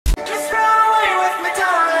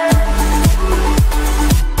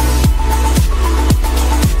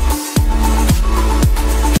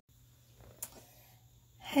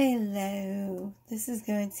This is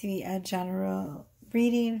going to be a general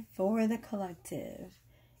reading for the collective.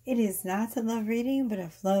 It is not a love reading, but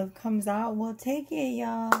if love comes out, we'll take it,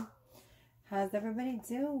 y'all. How's everybody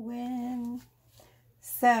doing?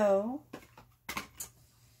 So,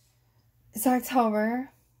 it's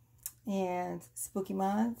October and spooky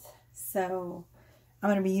month. So, I'm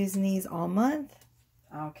going to be using these all month.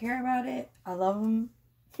 I don't care about it. I love them.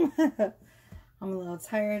 I'm a little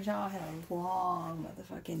tired, y'all. I had a long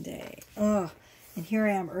motherfucking day. Ugh. And here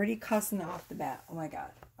I am already cussing off the bat. Oh my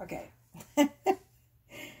God. Okay. Let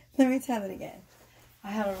me tell it again.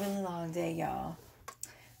 I had a really long day, y'all.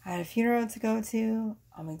 I had a funeral to go to.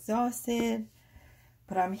 I'm exhausted.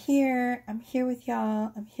 But I'm here. I'm here with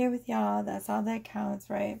y'all. I'm here with y'all. That's all that counts,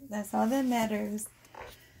 right? That's all that matters.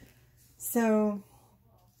 So,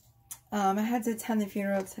 I had to attend the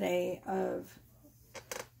funeral today of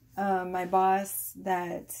my boss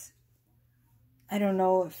that, I don't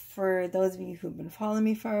know, for those of you who've been following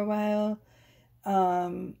me for a while,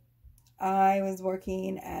 I was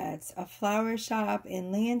working at a flower shop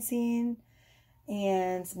in Lansing,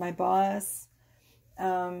 and my boss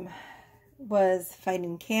was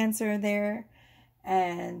fighting cancer there,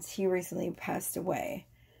 and he recently passed away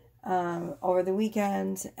over the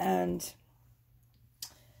weekend. And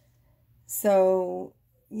so,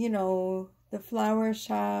 you know, the flower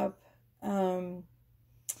shop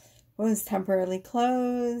was temporarily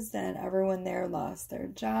closed, and everyone there lost their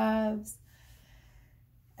jobs.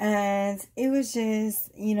 And it was just,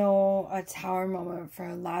 you know, a tower moment for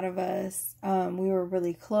a lot of us. We were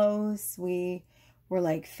really close. We were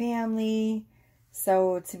like family.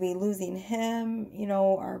 So to be losing him, you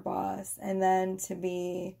know, our boss, and then to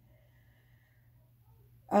be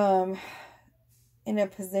in a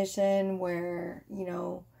position where, you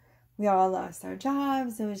know, we all lost our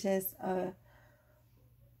jobs. It was just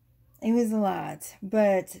it was a lot.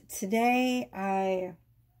 But today I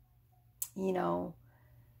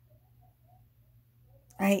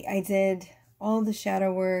did all the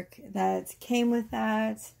shadow work that came with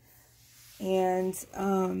that. And,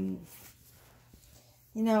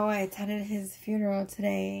 you know, I attended his funeral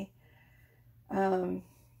today. Me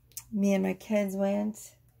and my kids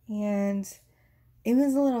went, and it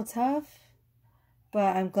was a little tough,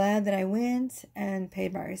 but I'm glad that I went and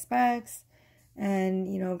paid my respects and,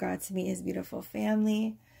 you know, got to meet his beautiful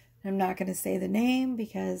family. I'm not going to say the name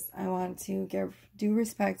because I want to give due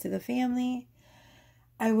respect to the family.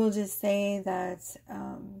 I will just say that,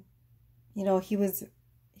 you know, he was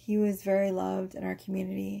very loved in our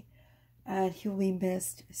community, and he will be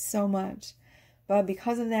missed so much. But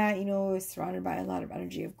because of that, you know, I was surrounded by a lot of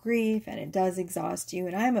energy of grief, and it does exhaust you.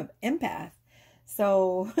 And I'm an empath.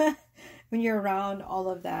 So when you're around all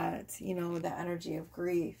of that, you know, the energy of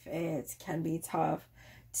grief, it can be tough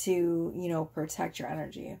to, you know, protect your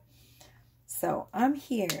energy. So I'm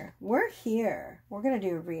here. We're here. We're going to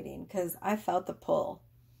do a reading because I felt the pull.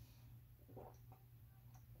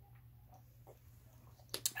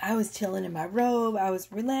 I was chilling in my robe. I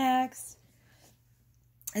was relaxed.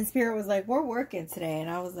 And Spirit was like, we're working today. And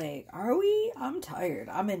I was like, are we? I'm tired.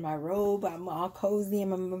 I'm in my robe. I'm all cozy.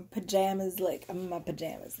 I'm in my pajamas. Look, I'm in my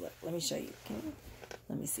pajamas. Look, let me show you.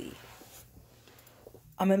 Let me see.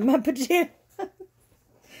 I'm in my pajamas.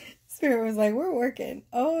 Spirit was like, we're working.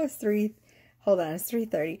 Oh, it's 3. Hold on. It's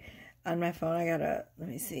 3:30 on my phone. I gotta, let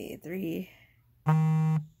me see. 3.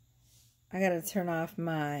 I gotta turn off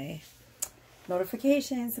my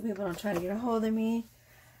notifications so people don't try to get a hold of me.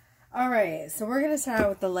 Alright, so we're going to start out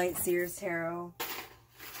with the Light Seers Tarot.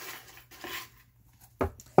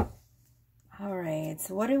 Alright,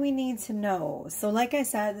 so what do we need to know? So like I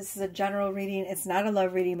said, this is a general reading. It's not a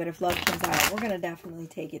love reading, but if love comes out, we're going to definitely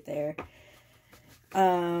take it there.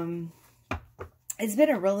 It's been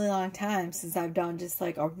a really long time since I've done just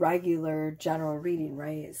like a regular general reading,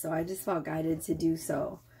 right? So I just felt guided to do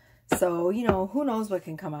so. So, you know, who knows what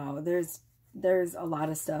can come out. There's a lot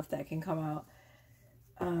of stuff that can come out.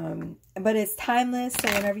 But it's timeless,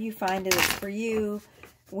 so whenever you find it, it's for you.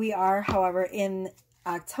 We are, however, in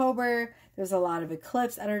October. There's a lot of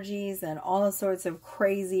eclipse energies and all sorts of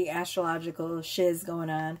crazy astrological shiz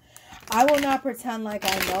going on. I will not pretend like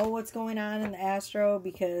I know what's going on in the astro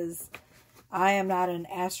because I am not an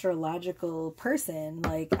astrological person.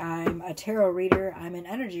 Like, I'm a tarot reader. I'm an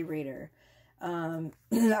energy reader.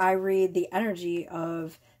 I read the energy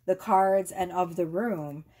of the cards and of the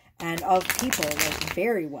room and of people, like,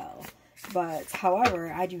 very well. But,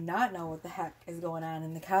 however, I do not know what the heck is going on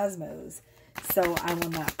in the cosmos. So, I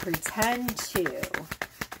will not pretend to.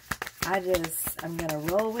 I'm going to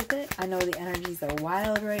roll with it. I know the energies are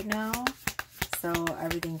wild right now. So,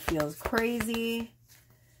 everything feels crazy.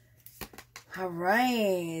 All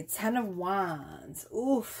right, Ten of Wands.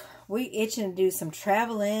 Oof, we itching to do some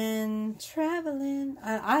traveling.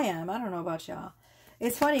 I am. I don't know about y'all.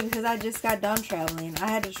 It's funny because I just got done traveling. I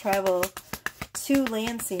had to travel to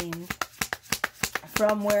Lansing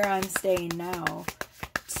from where I'm staying now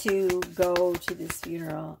to go to this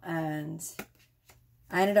funeral, and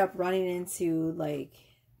I ended up running into like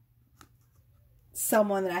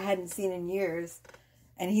someone that I hadn't seen in years.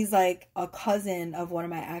 And he's like a cousin of one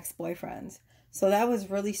of my ex-boyfriends. So that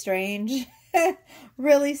was really strange.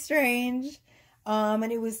 Really strange.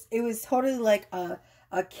 And it was totally like a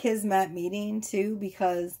kismet meeting too,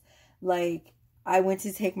 because like I went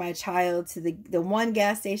to take my child to the one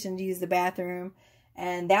gas station to use the bathroom,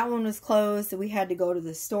 and that one was closed, so we had to go to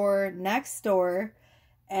the store next door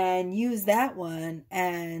and use that one,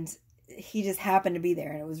 and he just happened to be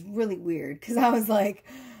there, and it was really weird because I was like,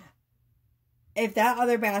 if that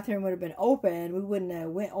other bathroom would have been open, we wouldn't have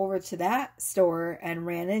went over to that store and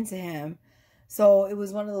ran into him. So it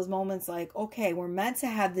was one of those moments like, okay, we're meant to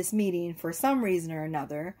have this meeting for some reason or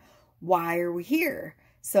another. Why are we here?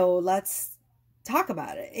 So let's talk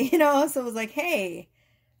about it, you know? So it was like, hey,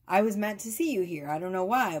 I was meant to see you here. I don't know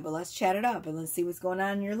why, but let's chat it up and let's see what's going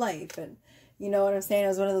on in your life. And you know what I'm saying? It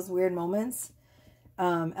was one of those weird moments.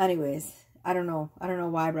 Anyways, I don't know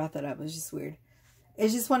why I brought that up. It was just weird.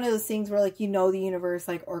 It's just one of those things where, like, you know, the universe,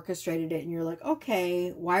 like, orchestrated it. And you're like,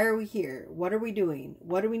 okay, why are we here? What are we doing?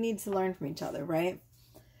 What do we need to learn from each other, right?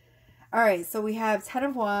 All right, so we have 10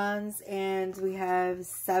 of Wands and we have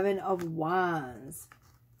 7 of Wands.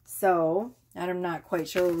 So, I'm not quite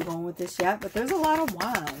sure where we're going with this yet, but there's a lot of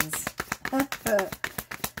wands.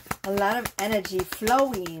 A lot of energy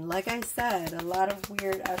flowing. Like I said, a lot of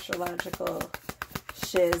weird astrological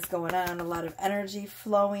shiz going on. A lot of energy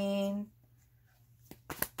flowing.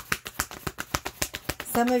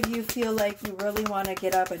 Some of you feel like you really want to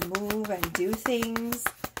get up and move and do things,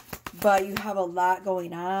 but you have a lot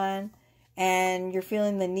going on and you're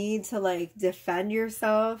feeling the need to like defend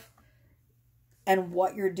yourself and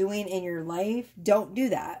what you're doing in your life. Don't do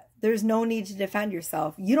that. There's no need to defend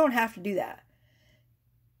yourself. You don't have to do that.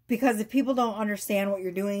 Because if people don't understand what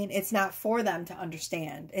you're doing, it's not for them to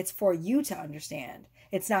understand. It's for you to understand.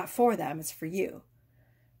 It's not for them. It's for you.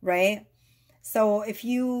 Right? So if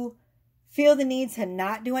you feel the need to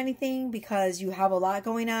not do anything because you have a lot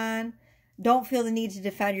going on, don't feel the need to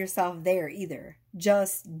defend yourself there either.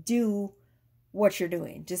 Just do what you're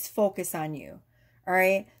doing. Just focus on you. All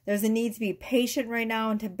right? There's a need to be patient right now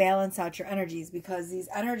and to balance out your energies, because these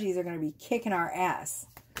energies are going to be kicking our ass.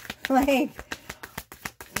 Like,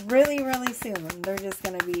 really, really soon. They're just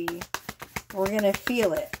going to be, we're going to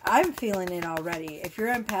feel it. I'm feeling it already. If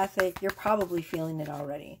you're empathic, you're probably feeling it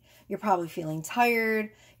already. You're probably feeling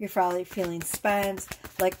tired. You're probably feeling spent.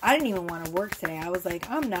 Like, I didn't even want to work today. I was like,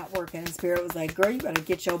 I'm not working. And Spirit was like, girl, you better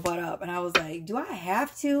get your butt up. And I was like, do I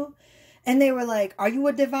have to? And they were like, are you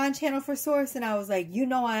a divine channel for source? And I was like, you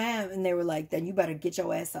know I am. And they were like, then you better get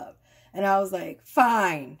your ass up. And I was like,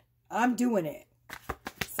 fine, I'm doing it.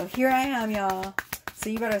 So here I am, y'all. So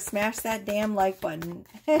you better smash that damn like button.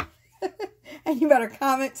 And you better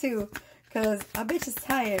comment too, because I bitch is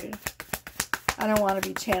tired. I don't want to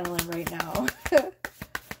be channeling right now.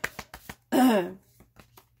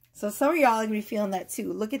 So some of y'all are going to be feeling that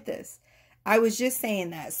too. Look at this. I was just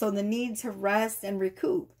saying that. So the need to rest and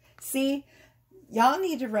recoup. See, y'all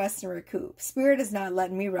need to rest and recoup. Spirit is not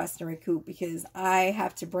letting me rest and recoup because I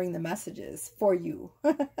have to bring the messages for you.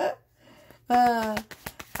 I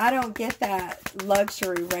don't get that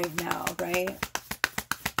luxury right now, right?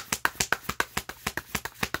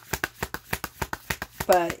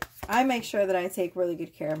 But I make sure that I take really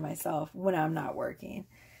good care of myself when I'm not working.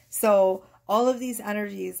 So all of these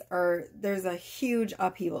energies are, there's a huge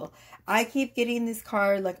upheaval. I keep getting this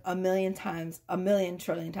card like a million times, a million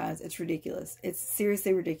trillion times. It's ridiculous. It's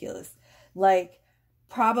seriously ridiculous. Like,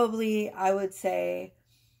 probably I would say,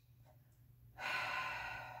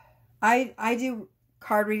 I do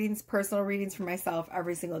card readings, personal readings for myself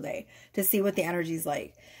every single day to see what the energy is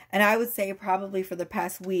like. And I would say probably for the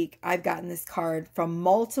past week, I've gotten this card from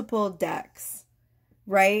multiple decks,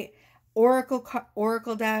 right?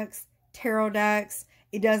 Oracle decks, tarot decks,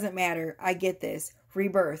 it doesn't matter. I get this.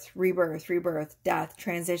 Rebirth, rebirth, rebirth, death,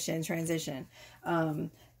 transition, transition.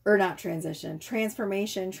 Or not transition,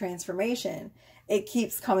 transformation, transformation. It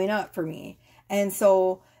keeps coming up for me. And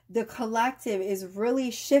so the collective is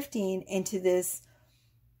really shifting into this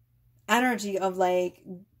energy of like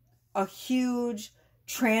a huge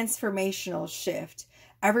transformational shift.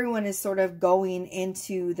 Everyone is sort of going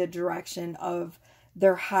into the direction of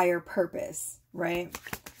their higher purpose, right?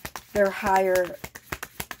 Their higher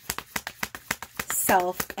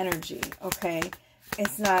self energy, okay?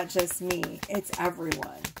 It's not just me. It's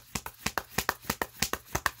everyone.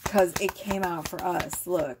 Because it came out for us.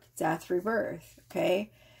 Look, death, rebirth, okay?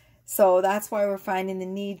 So that's why we're finding the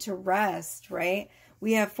need to rest, right?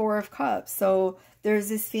 We have 4 of Cups. So there's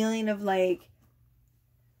this feeling of like,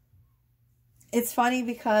 it's funny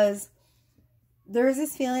because there's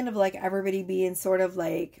this feeling of like everybody being sort of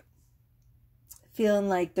like, feeling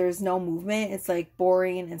like there's no movement. It's like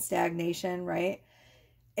boring and stagnation, right?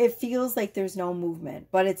 It feels like there's no movement,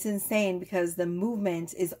 but it's insane because the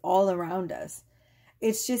movement is all around us.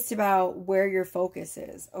 It's just about where your focus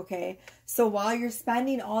is, okay? So while you're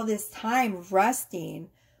spending all this time resting,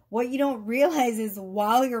 what you don't realize is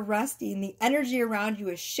while you're resting, the energy around you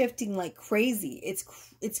is shifting like crazy.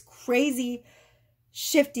 It's crazy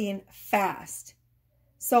shifting fast.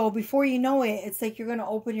 So before you know it, it's like you're going to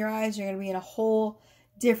open your eyes. You're going to be in a whole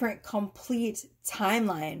different, complete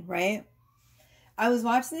timeline, right? I was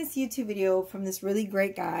watching this YouTube video from this really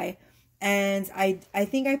great guy. And I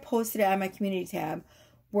think I posted it on my community tab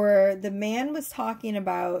where the man was talking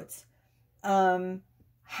about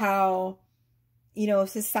how, you know,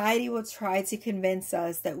 society will try to convince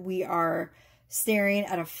us that we are staring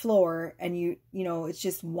at a floor and you know, it's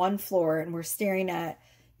just one floor and we're staring at,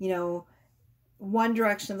 you know, one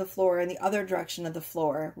direction of the floor and the other direction of the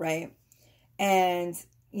floor, right? And,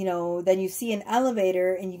 you know, then you see an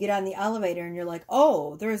elevator and you get on the elevator and you're like,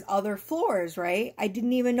 oh, there's other floors, right? I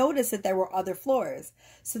didn't even notice that there were other floors.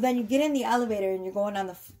 So then you get in the elevator and you're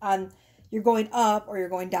going you're going up or you're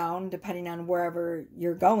going down, depending on wherever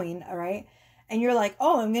you're going, all right? And you're like,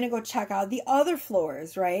 oh, I'm going to go check out the other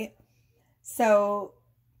floors, right? So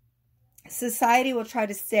society will try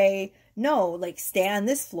to say, no, like stay on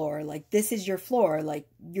this floor. Like this is your floor. Like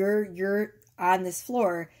you're on this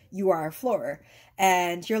floor. You are a floor.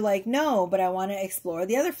 And you're like, no, but I want to explore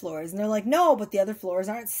the other floors. And they're like, no, but the other floors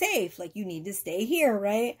aren't safe. Like you need to stay here,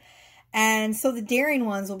 right? And so the daring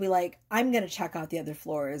ones will be like, I'm going to check out the other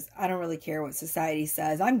floors. I don't really care what society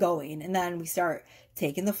says. I'm going. And then we start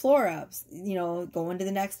taking the floor up, you know, going to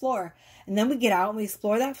the next floor. And then we get out and we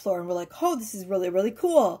explore that floor and we're like, oh, this is really, really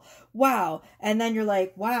cool. Wow. And then you're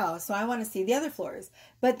like, wow, so I want to see the other floors.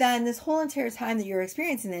 But then this whole entire time that you're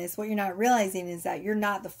experiencing this, what you're not realizing is that you're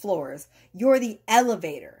not the floors. You're the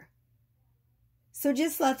elevator. So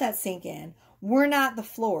just let that sink in. We're not the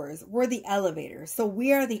floors. We're the elevator. So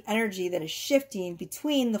we are the energy that is shifting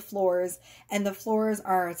between the floors, and the floors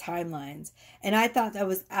are our timelines. And I thought that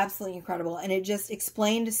was absolutely incredible. And it just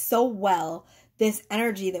explained so well this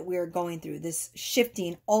energy that we are going through, this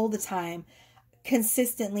shifting all the time.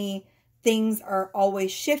 Consistently, things are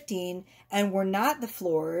always shifting, and we're not the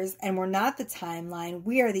floors and we're not the timeline.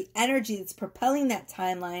 We are the energy that's propelling that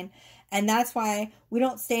timeline. And that's why we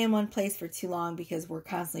don't stay in one place for too long, because we're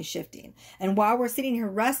constantly shifting. And while we're sitting here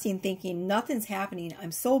resting, thinking nothing's happening,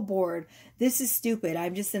 I'm so bored, this is stupid,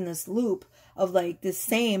 I'm just in this loop of like this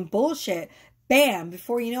same bullshit, bam,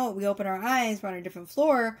 before you know it, we open our eyes, we're on a different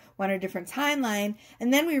floor, we're on a different timeline,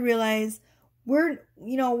 and then we realize we're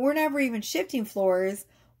never even shifting floors.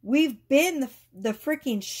 We've been the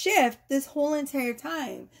freaking shift this whole entire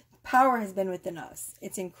time. Power has been within us.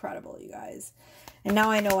 It's incredible, you guys. And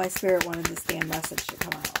now I know why Spirit wanted this damn message to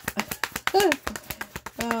come out.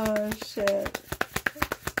 Oh, shit.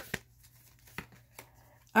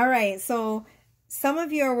 All right. So some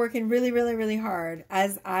of you are working really, really, really hard,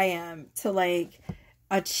 as I am, to like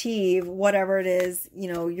achieve whatever it is,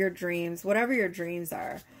 you know, your dreams, whatever your dreams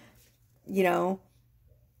are, you know,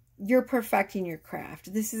 you're perfecting your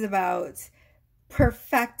craft. This is about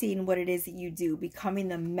perfecting what it is that you do, becoming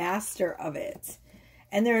the master of it.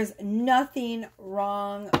 And there's nothing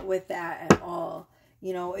wrong with that at all.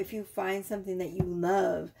 You know, if you find something that you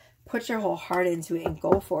love, put your whole heart into it and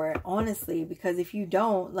go for it, honestly. Because if you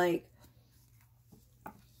don't, like,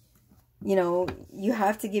 you know, you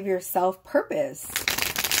have to give yourself purpose.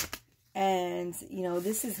 And, you know,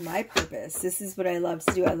 this is my purpose. This is what I love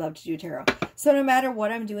to do. I love to do tarot. So no matter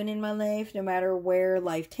what I'm doing in my life, no matter where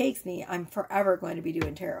life takes me, I'm forever going to be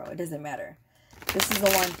doing tarot. It doesn't matter. This is the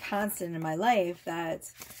one constant in my life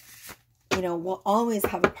that, you know, will always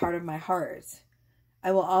have a part of my heart.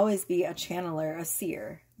 I will always be a channeler, a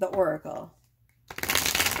seer, the oracle.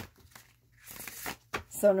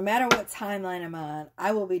 So no matter what timeline I'm on,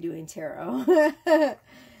 I will be doing tarot. All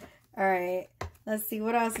right. Let's see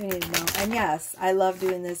what else we need to know. And yes, I love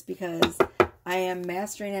doing this because I am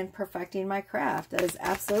mastering and perfecting my craft. That is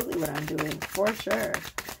absolutely what I'm doing, for sure.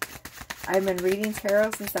 I've been reading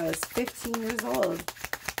tarot since I was 15 years old.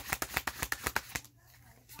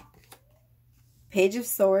 Page of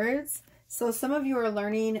Swords. So some of you are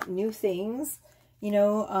learning new things.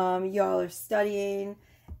 Y'all are studying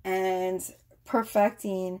and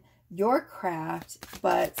perfecting your craft,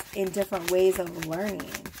 but in different ways of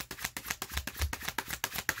learning.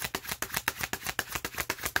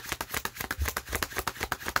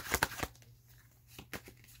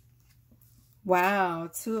 Wow,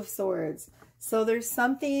 Two of Swords. So there's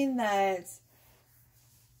something that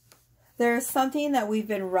we've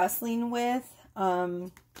been wrestling with.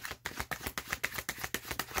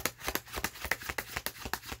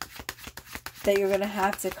 That you're going to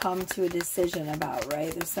have to come to a decision about,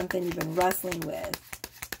 right? There's something you've been wrestling with.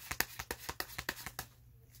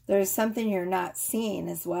 There's something you're not seeing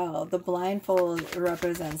as well. The blindfold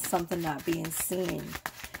represents something not being seen.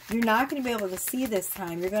 You're not going to be able to see this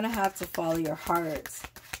time. You're going to have to follow your heart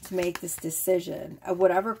to make this decision at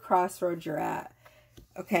whatever crossroads you're at,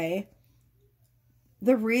 okay?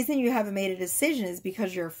 The reason you haven't made a decision is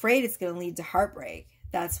because you're afraid it's going to lead to heartbreak.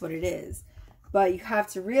 That's what it is. But you have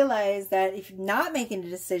to realize that if not making a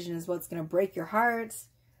decision is what's going to break your heart.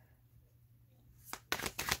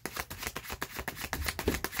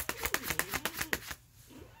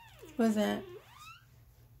 What was that?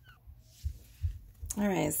 All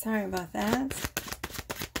right, sorry about that.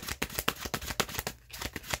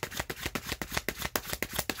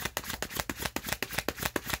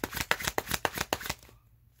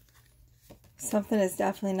 Something is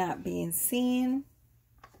definitely not being seen.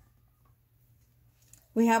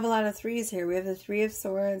 We have a lot of threes here. We have the Three of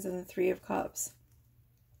Swords and the Three of Cups.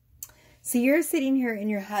 So you're sitting here in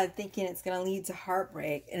your head thinking it's going to lead to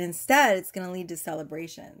heartbreak, and instead it's going to lead to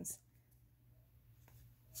celebrations.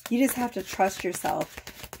 You just have to trust yourself.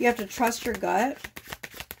 You have to trust your gut.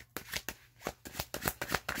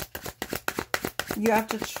 You have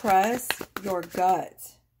to trust your gut,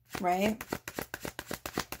 right?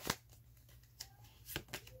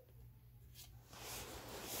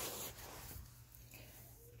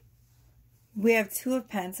 We have Two of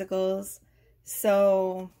Pentacles.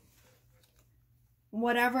 So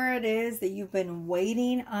whatever it is that you've been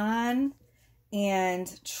waiting on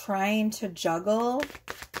and trying to juggle,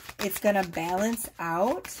 it's going to balance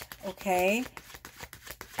out, okay?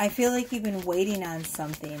 I feel like you've been waiting on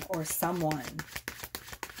something or someone.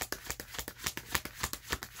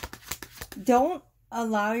 Don't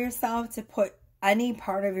allow yourself to put any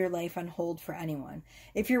part of your life on hold for anyone.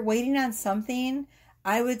 If you're waiting on something,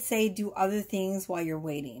 I would say do other things while you're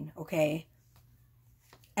waiting, okay?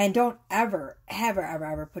 And don't ever, ever, ever,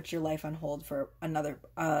 ever put your life on hold for another,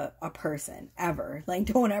 a person, ever. Like,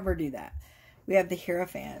 don't ever do that. We have the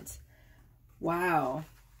Hierophant. Wow.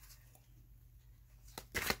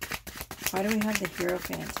 Why do we have the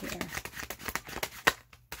Hierophant here?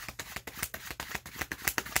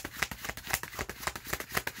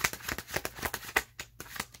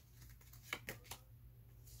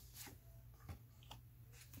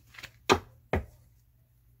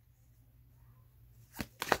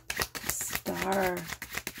 Star.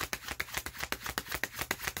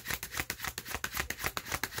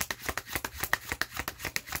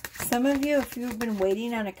 Some of you, if you've been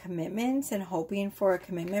waiting on a commitment and hoping for a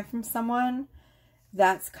commitment from someone,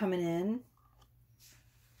 that's coming in.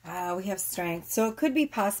 We have Strength. So it could be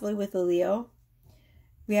possibly with a Leo.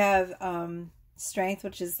 We have Strength,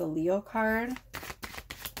 which is the Leo card.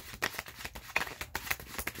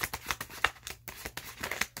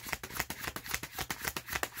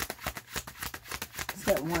 Let's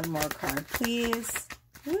get one more card, please.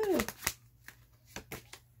 Woo.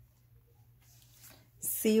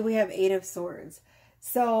 See, we have Eight of Swords.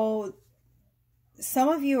 So some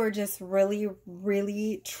of you are just really,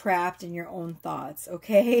 really trapped in your own thoughts,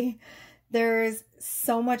 okay? There's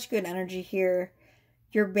so much good energy here.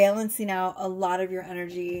 You're balancing out a lot of your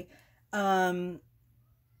energy. And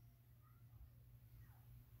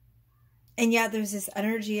yet there's this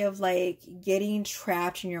energy of like getting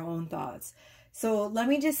trapped in your own thoughts. So let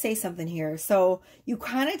me just say something here. So you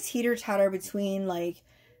kind of teeter-totter between like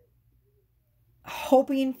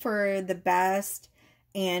hoping for the best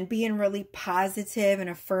and being really positive and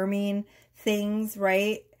affirming things,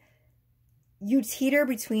 right? You teeter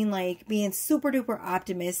between like being super duper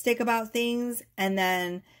optimistic about things and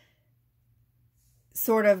then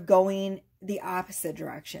sort of going the opposite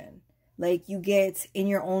direction. Like you get in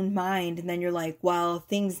your own mind and then you're like, well,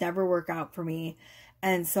 things never work out for me.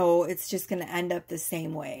 And so it's just going to end up the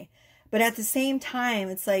same way. But at the same time,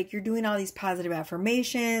 it's like you're doing all these positive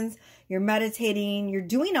affirmations, you're meditating, you're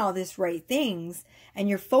doing all these right things, and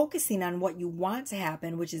you're focusing on what you want to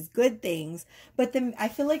happen, which is good things. But then I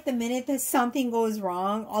feel like the minute that something goes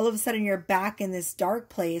wrong, all of a sudden you're back in this dark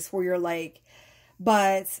place where you're like,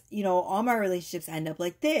 but, you know, all my relationships end up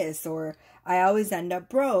like this, or I always end up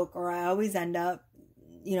broke, or I always end up,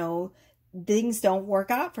 you know, things don't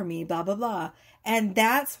work out for me, blah, blah, blah. And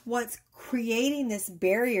that's what's creating this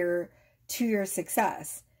barrier to your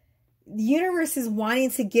success. The universe is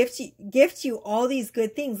wanting to gift you all these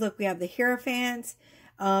good things. Look, we have the Hierophant,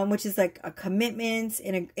 which is like a commitment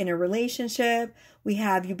in a relationship. We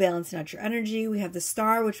have you balancing out your energy. We have the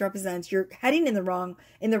Star, which represents you're heading in the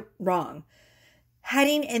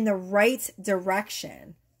right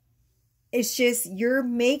direction. It's just you're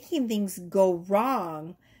making things go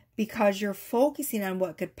wrong because you're focusing on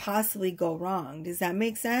what could possibly go wrong. Does that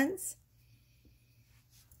make sense?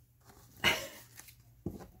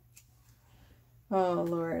 Oh,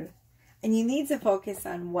 Lord. And you need to focus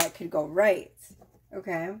on what could go right.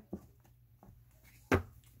 Okay?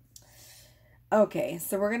 Okay,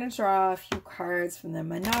 so we're going to draw a few cards from the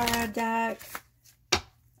Manara deck.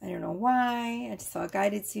 I don't know why. I just felt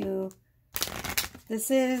guided to.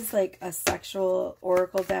 This is like a sexual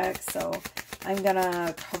oracle deck, so I'm going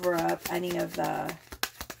to cover up any of the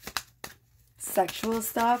sexual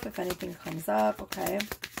stuff if anything comes up, okay?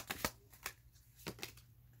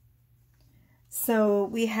 So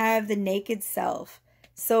we have the naked self.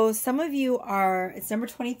 So some of you are, it's number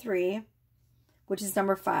 23, which is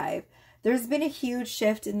number 5. There's been a huge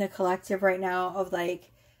shift in the collective right now of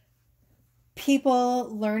like people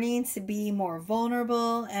learning to be more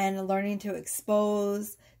vulnerable and learning to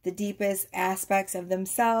expose the deepest aspects of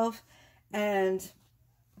themselves. And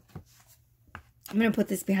I'm going to put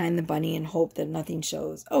this behind the bunny and hope that nothing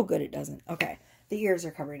shows. Oh, good, it doesn't. Okay, the ears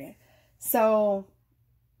are covering it. So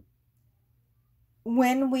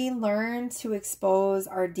when we learn to expose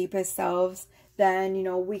our deepest selves, then, you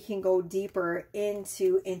know, we can go deeper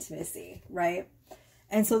into intimacy, right?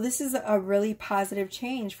 And so this is a really positive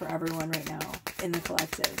change for everyone right now in the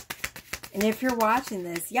collective. And if you're watching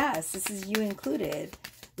this, yes, this is you included.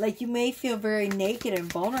 Like, you may feel very naked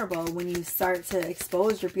and vulnerable when you start to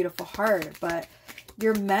expose your beautiful heart, but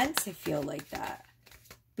you're meant to feel like that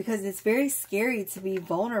because it's very scary to be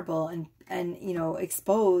vulnerable and you know,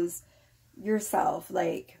 expose yourself.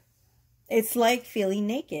 Like, it's like feeling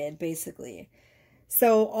naked, basically.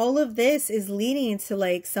 So all of this is leading to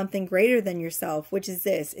like something greater than yourself, which is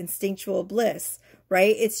this instinctual bliss,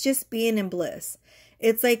 right? It's just being in bliss.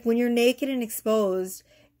 It's like when you're naked and exposed,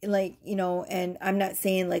 like, you know, and I'm not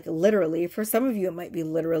saying like literally, for some of you it might be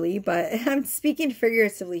literally, but I'm speaking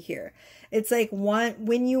figuratively here. It's like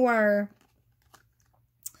when you are,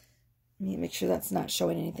 let me make sure that's not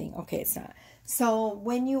showing anything. Okay, it's not. So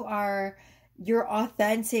when you are your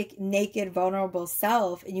authentic, naked, vulnerable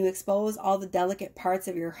self, and you expose all the delicate parts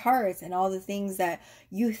of your heart and all the things that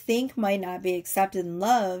you think might not be accepted and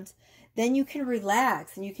loved, then you can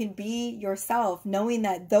relax and you can be yourself, knowing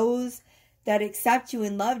that those that accept you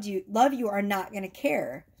and love you are not going to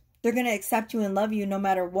care. They're going to accept you and love you no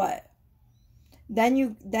matter what. Then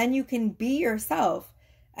you can be yourself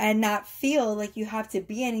and not feel like you have to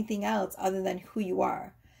be anything else other than who you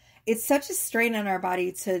are. It's such a strain on our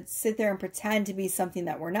body to sit there and pretend to be something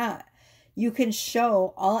that we're not. You can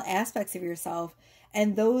show all aspects of yourself,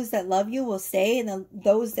 and those that love you will stay, and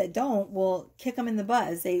those that don't will kick them in the butt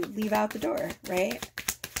as they leave out the door, right?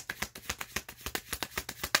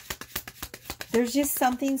 There's just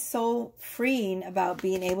something so freeing about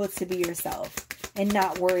being able to be yourself and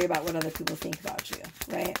not worry about what other people think about you,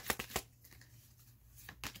 right?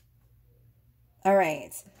 All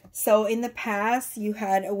right. So in the past, you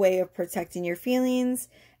had a way of protecting your feelings,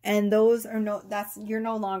 and you're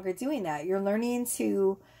no longer doing that. You're learning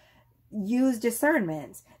to use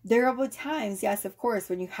discernment. There will be times, yes, of course,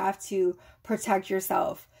 when you have to protect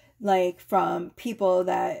yourself, like from people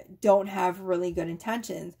that don't have really good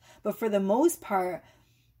intentions. But for the most part,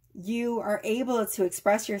 you are able to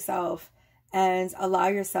express yourself and allow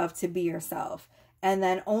yourself to be yourself, and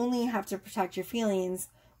then only have to protect your feelings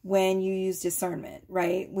when you use discernment,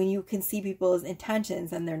 right? When you can see people's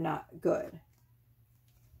intentions and they're not good.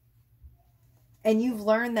 And you've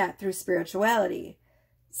learned that through spirituality.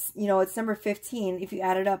 You know, it's number 15. If you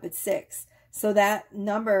add it up, it's 6. So that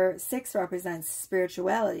number 6 represents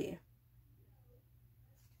spirituality.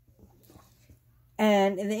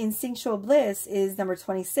 And the instinctual bliss is number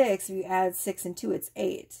 26. If you add 6 and 2, it's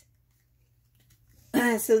 8.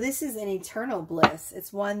 So this is an eternal bliss.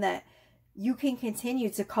 It's one that you can continue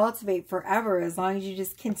to cultivate forever as long as you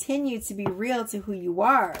just continue to be real to who you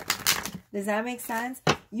are. Does that make sense?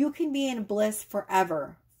 You can be in bliss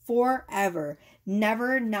forever. Forever.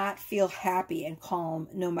 Never not feel happy and calm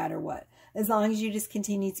no matter what. As long as you just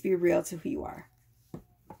continue to be real to who you are.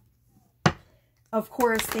 Of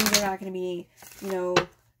course, things are not going to be, you know,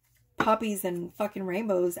 puppies and fucking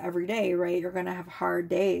rainbows every day, right? You're going to have hard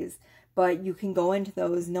days. But you can go into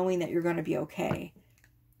those knowing that you're going to be okay.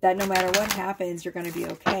 that no matter what happens, you're going to be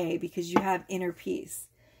okay because you have inner peace.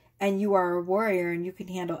 And you are a warrior and you can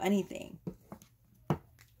handle anything.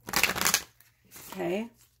 Okay?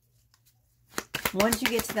 Once you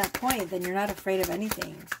get to that point, then you're not afraid of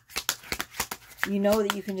anything. You know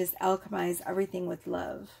that you can just alchemize everything with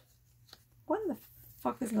love. What in the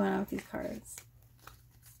fuck is going on with these cards?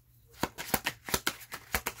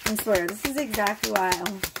 I swear, this is exactly why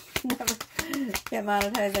I'll never get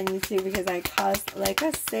monetized on YouTube, because I cuss like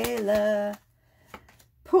a sailor.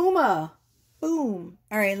 Puma. Boom.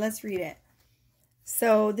 All right, let's read it.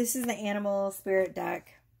 So this is the animal spirit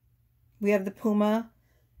deck. We have the puma.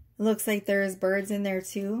 It looks like there's birds in there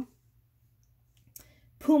too.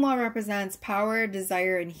 Puma represents power,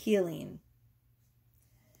 desire, and healing.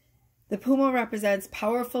 The puma represents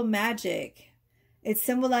powerful magic. It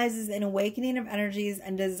symbolizes an awakening of energies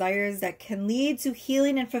and desires that can lead to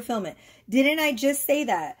healing and fulfillment. Didn't I just say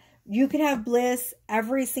that? You can have bliss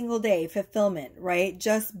every single day, fulfillment, right?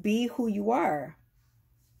 Just be who you are.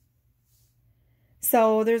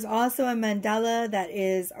 So there's also a mandala that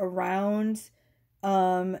is around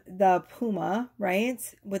the puma, right?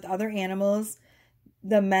 With other animals.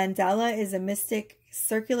 The mandala is a mystic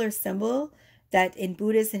circular symbol that in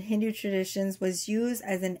Buddhist and Hindu traditions was used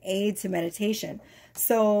as an aid to meditation.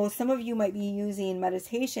 So some of you might be using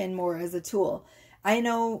meditation more as a tool. I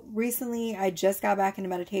know recently I just got back into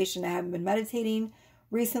meditation. I haven't been meditating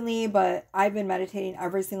recently, but I've been meditating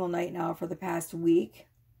every single night now for the past week.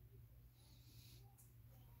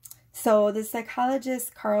 So the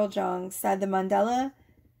psychologist Carl Jung said the mandala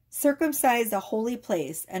circumcised a holy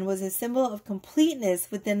place and was a symbol of completeness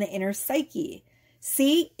within the inner psyche.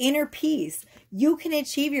 See, inner peace. You can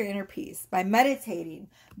achieve your inner peace by meditating,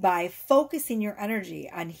 by focusing your energy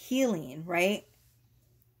on healing, right?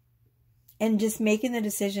 And just making the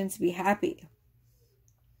decision to be happy.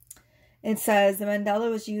 It says the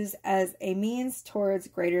mandala was used as a means towards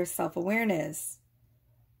greater self-awareness.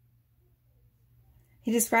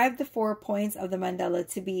 He described the 4 points of the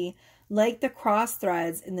mandala to be like the cross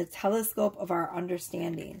threads in the telescope of our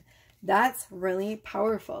understanding. That's really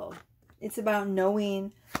powerful. It's about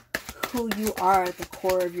knowing who you are at the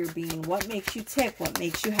core of your being. What makes you tick? What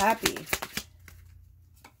makes you happy?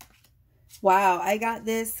 Wow, I got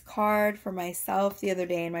this card for myself the other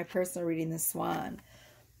day in my personal reading, the Swan.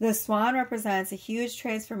 The Swan represents a huge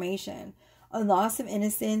transformation, a loss of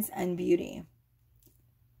innocence and beauty.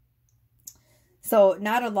 So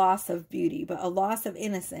not a loss of beauty, but a loss of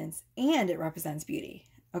innocence, and it represents beauty.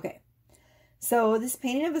 Okay. So this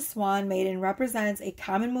painting of a swan maiden represents a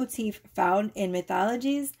common motif found in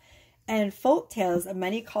mythologies and folk tales of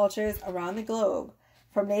many cultures around the globe,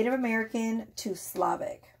 from Native American to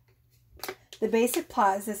Slavic. The basic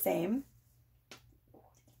plot is the same.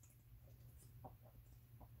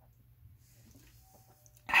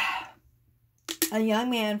 A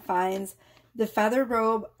young man finds the feather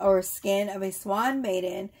robe or skin of a swan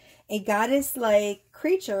maiden, a goddess-like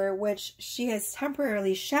creature which she has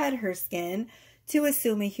temporarily shed her skin to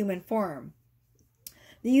assume a human form.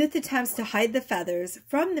 The youth attempts to hide the feathers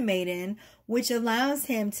from the maiden, which allows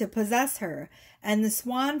him to possess her, and the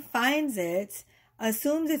swan finds it,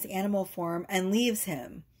 assumes its animal form, and leaves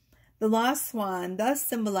him. The lost swan thus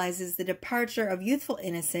symbolizes the departure of youthful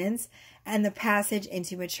innocence and the passage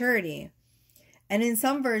into maturity. And in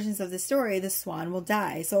some versions of the story, the swan will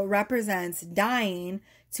die. So it represents dying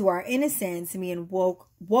to our innocence and being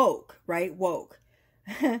woke, right? Woke.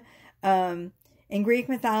 In Greek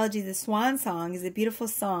mythology, the swan song is a beautiful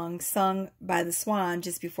song sung by the swan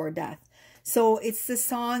just before death. So it's the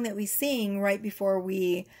song that we sing right before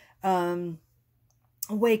we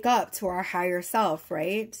wake up to our higher self,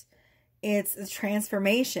 right? It's a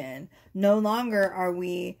transformation. No longer are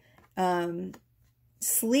we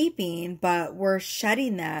sleeping, but we're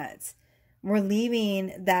shedding that. We're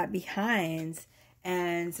leaving that behind,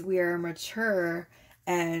 and we are mature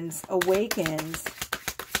and awakened,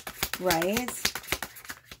 right?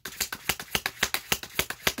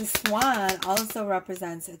 The swan also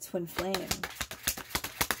represents a twin flame.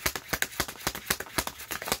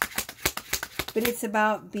 But it's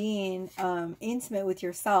about being intimate with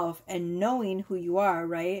yourself and knowing who you are,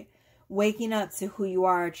 right? Waking up to who you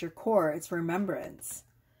are at your core. It's remembrance.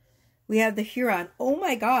 We have the Huron. Oh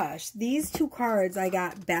my gosh. These two cards I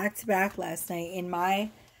got back to back last night in my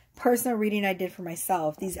personal reading I did for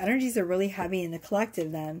myself. These energies are really heavy in the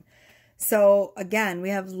collective then. So again, we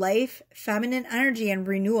have life, feminine energy, and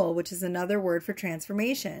renewal, which is another word for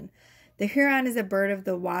transformation. The Huron is a bird of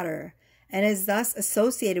the water and is thus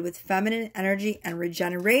associated with feminine energy and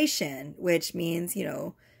regeneration, which means, you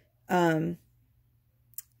know,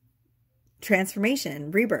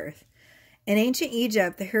 transformation, rebirth. In ancient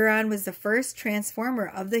Egypt, the Huron was the first transformer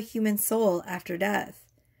of the human soul after death.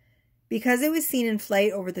 Because it was seen in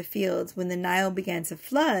flight over the fields when the Nile began to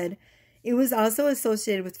flood, it was also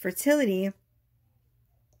associated with fertility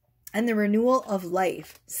and the renewal of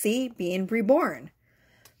life. See, being reborn.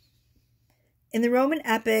 In the Roman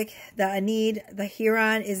epic, the Aeneid, the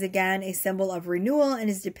Huron is again a symbol of renewal and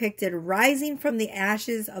is depicted rising from the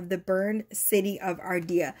ashes of the burned city of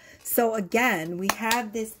Ardea. So again, we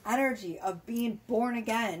have this energy of being born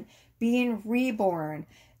again, being reborn.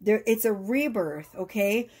 It's a rebirth,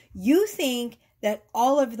 okay? You think that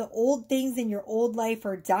all of the old things in your old life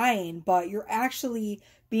are dying, but you're actually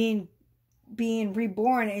being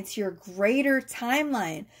reborn into your greater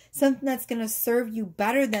timeline, something that's going to serve you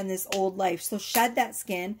better than this old life. So shed that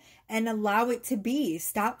skin and allow it to be.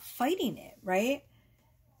 Stop fighting it, right?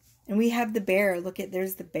 And we have the bear. Look at,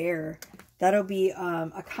 there's the bear. That'll be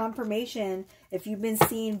a confirmation. If you've been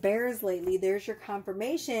seeing bears lately, there's your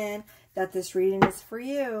confirmation that this reading is for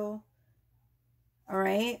you. All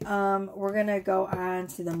right. We're going to go on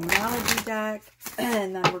to the Moonology deck,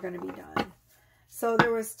 and then we're going to be done. So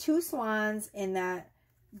there was 2 swans in that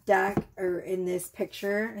deck, or in this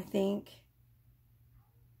picture, I think.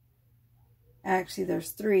 Actually, there's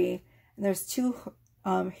 3. And there's 2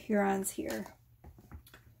 Hurons here.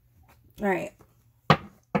 All right.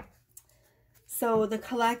 So the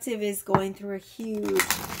collective is going through a huge,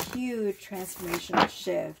 huge transformational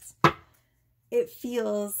shift. It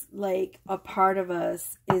feels like a part of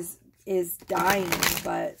us is dying,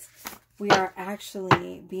 but we are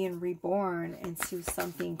actually being reborn into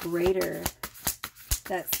something greater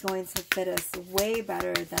that's going to fit us way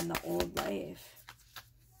better than the old life.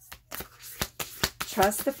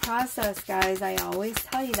 Trust the process, guys. I always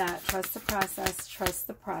tell you that. Trust the process. Trust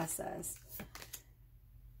the process.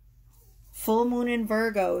 Full moon in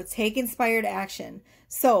Virgo. Take inspired action.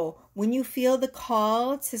 So when you feel the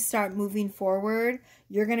call to start moving forward,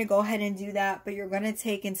 you're going to go ahead and do that, but you're going to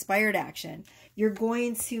take inspired action. You're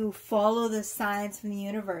going to follow the signs from the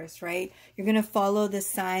universe, right? You're going to follow the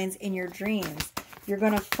signs in your dreams. You're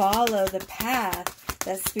going to follow the path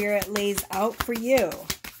that Spirit lays out for you.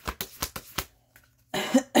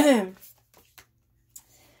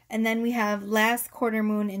 And then we have last quarter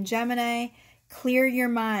moon in Gemini. Clear your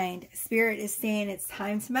mind. Spirit is saying it's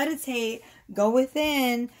time to meditate. Go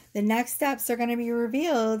within. The next steps are going to be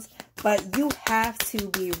revealed, but you have to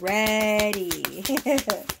be ready.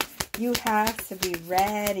 You have to be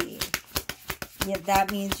ready. Yeah,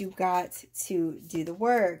 that means you've got to do the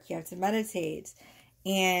work. You have to meditate.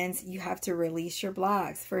 And you have to release your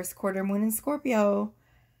blocks. First quarter moon in Scorpio.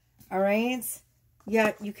 All right?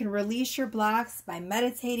 Yeah, you can release your blocks by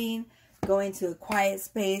meditating, going to a quiet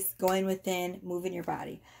space, going within, moving your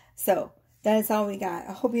body. So that is all we got.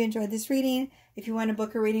 I hope you enjoyed this reading. If you want to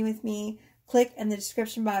book a reading with me, click in the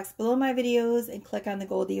description box below my videos and click on the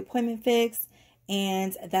Goldie Appointment Fix,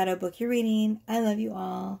 and that'll book your reading. I love you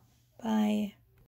all. Bye.